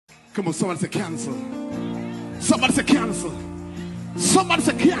Come on, somebody say cancel. Somebody say cancel. Somebody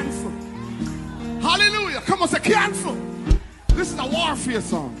say cancel. Hallelujah. Come on, say cancel. This is a warfare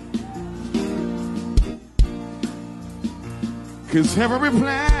song. Because every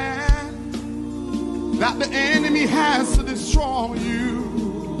plan that the enemy has to destroy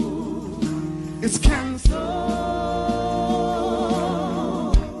you is canceled.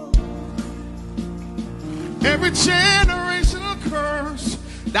 Every generational curse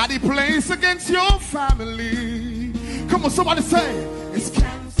that he placed against your family, come on, somebody say, it's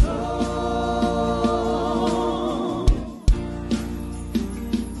canceled.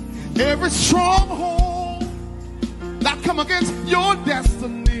 Every stronghold that come against your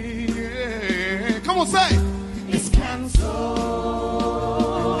destiny, yeah. Come on, say, it's canceled.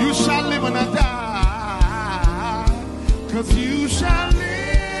 You shall live and not die, 'cause you shall live.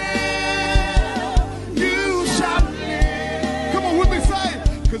 You shall live. Come on with me, say,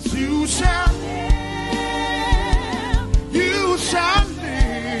 'cause you shall live. You shall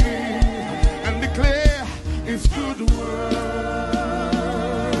live and declare His good word.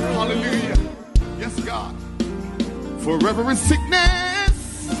 Hallelujah. Yes, God. For every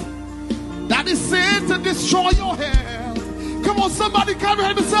sickness that is sent to destroy your health, come on, somebody come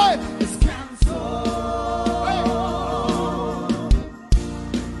here and say, it's canceled.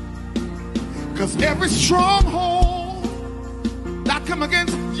 Because every stronghold that come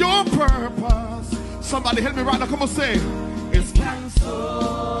against your purpose, somebody help me right now, come on, say, it's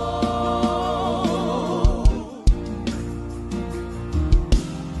canceled.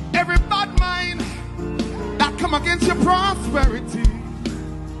 Every bad mind that come against your prosperity,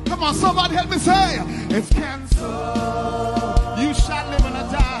 come on, somebody help me say, it's canceled. You shall live and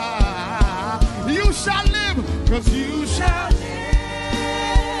not die. You shall live, 'cause you shall live.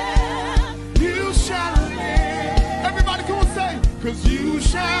 You shall live. Everybody come on, say, 'cause you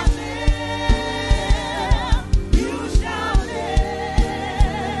shall live. You shall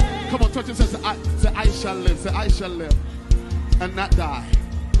live. Come on, touch and say, I shall live. Say, I shall live and not die.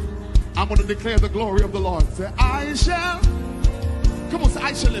 I'm going to declare the glory of the Lord. Say, I shall. Come on, say,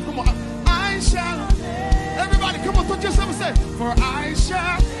 I shall live. Come on, I shall live. Everybody, come on, touch yourself and say, for I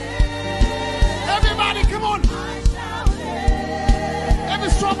shall live. Everybody, come on. I shall live. Every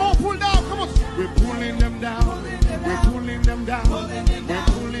stronghold pull down. Come on. We're pulling them down. We're pulling them down. We're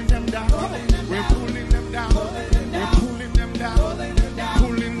pulling them down. We're pulling them down. We're pulling them down.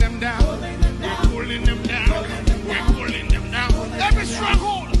 Pulling them down. We're pulling them down. We're pulling them down. Every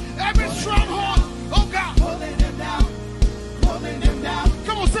stronghold. Every stronghold, oh God, pulling them down, pulling them down.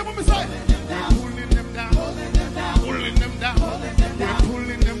 Come on, say what we say. We're pulling them down, pulling them down, pulling them down. We're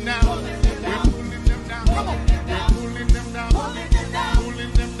pulling them down, we're pulling them down. Come on, we're pulling them down, pulling them down,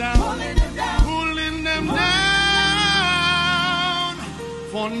 pulling them down, pulling them down.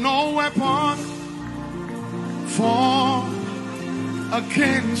 For no weapon formed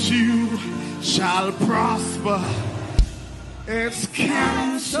against you shall prosper. It's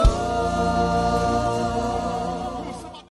canceled.